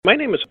My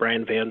name is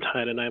Brian Van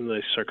Tine, and I'm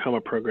the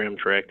Sarcoma Program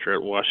Director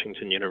at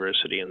Washington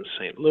University in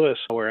St. Louis,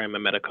 where I'm a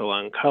medical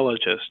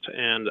oncologist,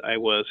 and I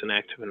was an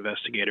active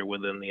investigator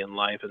within the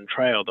Enliven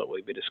trial that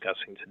we'll be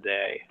discussing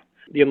today.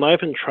 The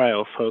Enliven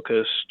trial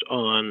focused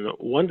on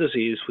one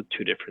disease with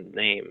two different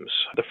names.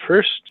 The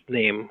first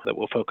name that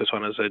we'll focus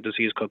on is a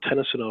disease called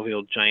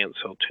Tenosynovial giant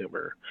cell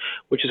tumor,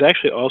 which is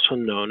actually also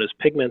known as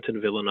pigmented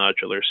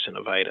villonodular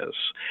synovitis.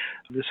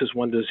 This is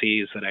one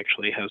disease that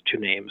actually has two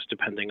names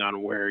depending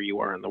on where you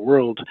are in the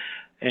world,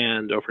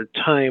 and over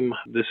time,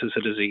 this is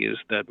a disease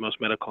that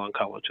most medical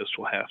oncologists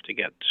will have to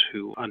get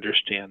to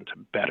understand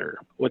better.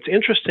 What's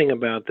interesting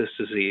about this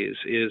disease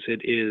is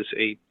it is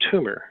a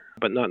tumor,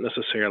 but not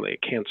necessarily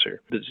a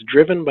cancer, that's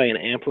driven by an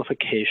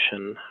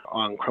amplification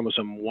on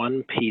chromosome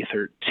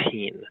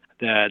 1p13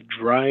 that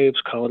drives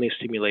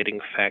colony-stimulating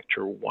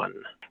factor 1.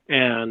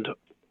 And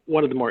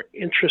one of the more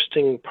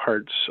interesting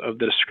parts of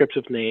the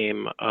descriptive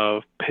name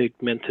of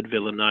pigmented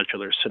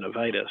villonodular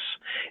synovitis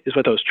is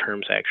what those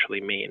terms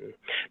actually mean.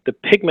 The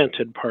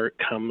pigmented part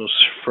comes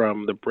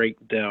from the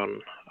breakdown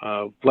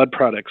of blood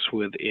products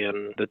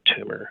within the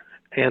tumor.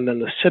 And then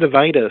the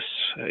synovitis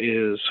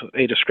is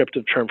a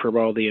descriptive term for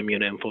all the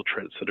immune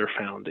infiltrates that are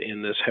found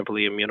in this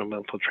heavily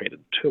immunoinfiltrated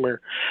tumor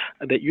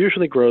that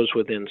usually grows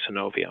within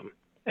synovium.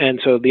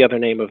 And so the other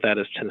name of that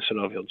is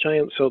Tenosynovial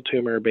giant cell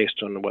tumor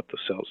based on what the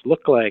cells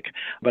look like.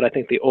 But I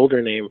think the older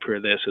name for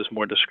this is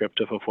more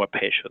descriptive of what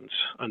patients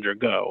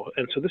undergo.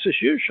 And so this is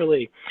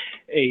usually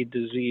a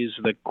disease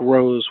that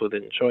grows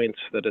within joints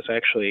that is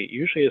actually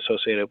usually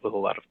associated with a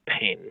lot of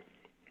pain.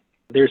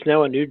 There's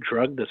now a new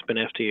drug that's been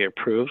FDA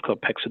approved called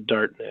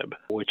Pexidartinib,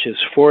 which is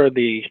for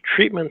the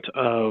treatment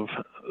of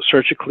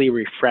surgically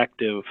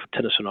refractive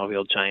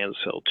tenosynovial giant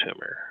cell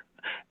tumor.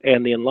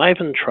 And the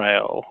Enliven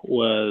trial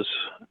was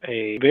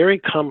a very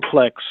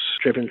complex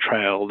driven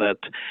trial that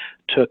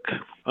took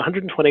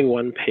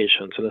 121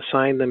 patients and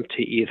assigned them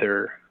to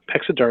either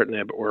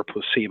Pexidartinib or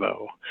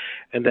placebo.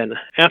 And then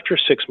after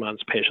 6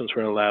 months, patients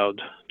were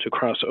allowed to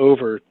cross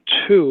over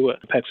to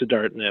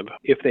Pexidartinib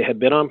if they had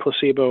been on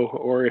placebo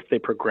or if they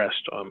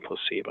progressed on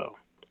placebo.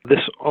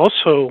 This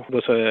also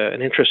was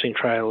an interesting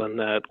trial in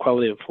that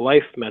quality of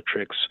life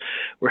metrics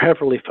were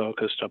heavily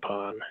focused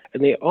upon.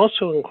 And they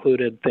also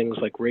included things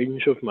like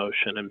range of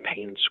motion and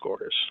pain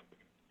scores.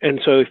 And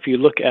so if you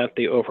look at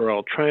the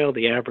overall trial,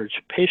 the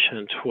average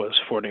patient was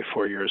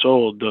 44 years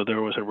old, though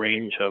there was a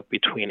range of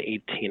between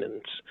 18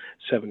 and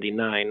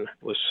 79,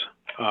 was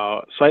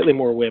slightly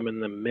more women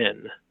than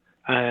men.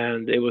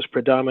 And it was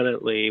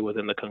predominantly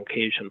within the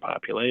Caucasian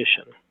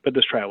population, but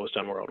this trial was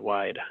done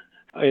worldwide.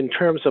 In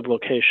terms of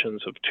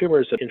locations of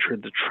tumors that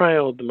entered the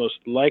trial, the most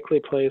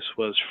likely place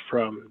was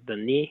from the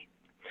knee,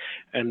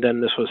 and then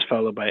this was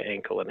followed by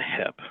ankle and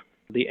hip.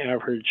 The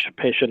average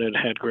patient had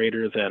had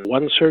greater than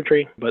one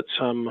surgery, but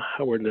some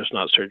were just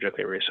not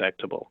surgically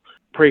resectable.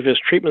 Previous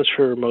treatments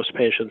for most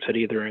patients had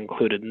either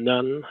included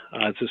none,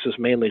 as this is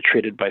mainly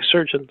treated by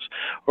surgeons,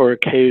 or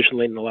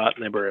occasionally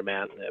nilotinib or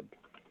imatinib.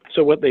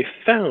 So what they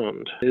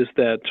found is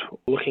that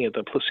looking at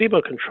the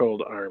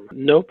placebo-controlled arm,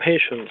 no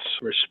patients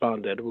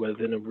responded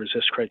within a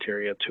RECIST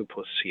criteria to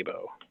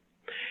placebo.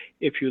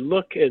 If you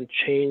look and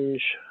change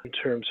in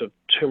terms of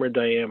tumor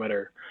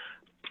diameter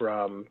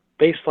from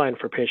baseline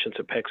for patients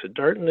at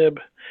Pexidartinib,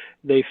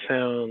 they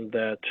found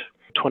that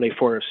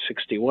 24 of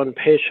 61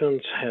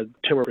 patients had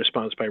tumor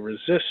response by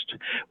RECIST,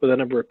 with a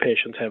number of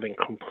patients having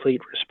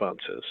complete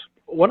responses.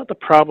 One of the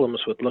problems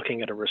with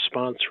looking at a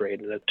response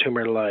rate in a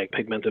tumor like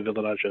pigmented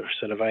villonodular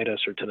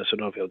synovitis or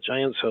tenosynovial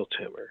giant cell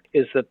tumor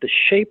is that the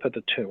shape of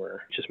the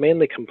tumor, which is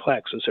mainly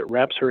complex as it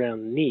wraps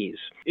around knees,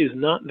 is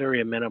not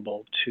very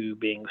amenable to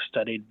being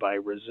studied by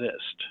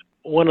RECIST.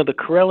 One of the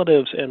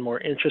correlatives and more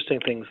interesting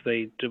things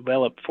they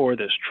developed for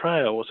this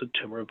trial was a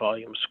tumor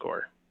volume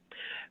score.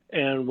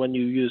 And when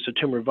you used a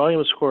tumor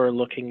volume score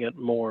looking at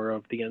more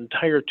of the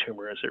entire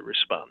tumor as it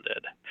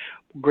responded,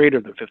 greater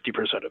than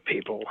 50% of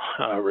people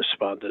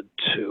responded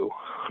to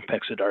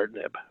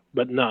Pexidartinib,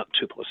 but not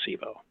to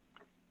placebo.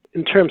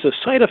 In terms of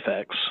side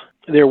effects,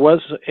 there was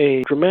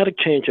a dramatic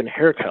change in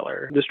hair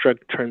color. This drug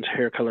turns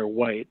hair color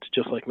white,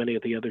 just like many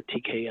of the other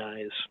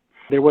TKIs.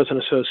 There was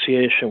an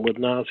association with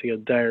nausea,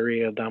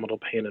 diarrhea, abdominal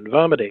pain, and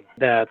vomiting.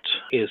 That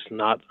is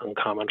not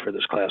uncommon for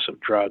this class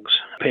of drugs.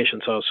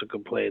 Patients also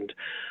complained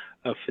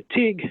of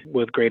fatigue,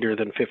 with greater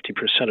than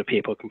 50% of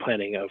people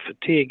complaining of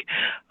fatigue.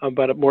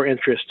 But more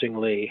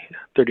interestingly,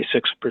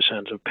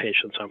 36% of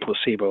patients on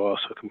placebo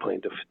also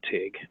complained of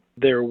fatigue.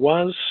 There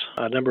was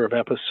a number of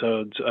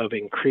episodes of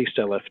increased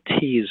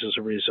LFTs as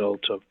a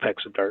result of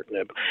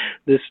Pexidartinib.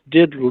 This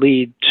did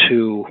lead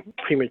to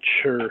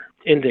premature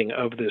ending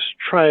of this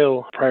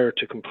trial prior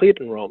to complete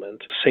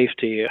enrollment.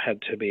 Safety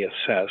had to be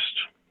assessed.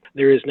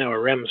 There is now a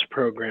REMS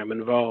program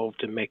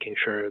involved in making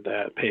sure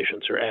that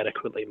patients are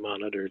adequately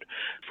monitored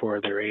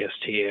for their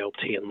AST, ALT,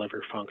 and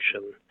liver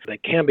function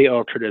that can be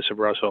altered as a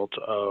result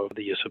of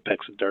the use of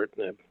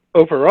Pexidartinib.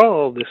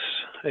 Overall, this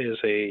is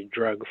a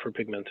drug for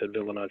pigmented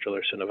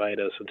villonodular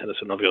synovitis and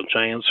tenosynovial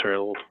giant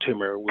cell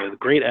tumor with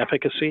great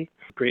efficacy,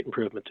 great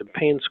improvement in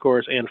pain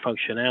scores, and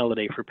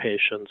functionality for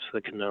patients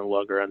that can no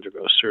longer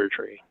undergo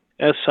surgery.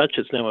 As such,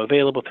 it's now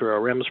available through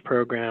our REMS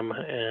program,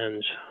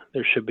 and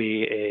there should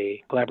be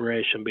a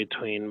collaboration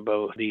between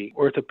both the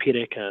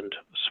orthopedic and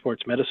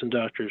sports medicine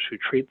doctors who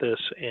treat this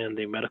and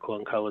the medical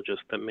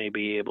oncologists that may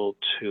be able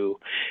to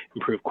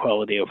improve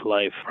quality of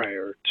life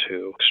prior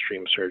to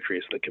extreme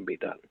surgeries that can be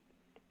done.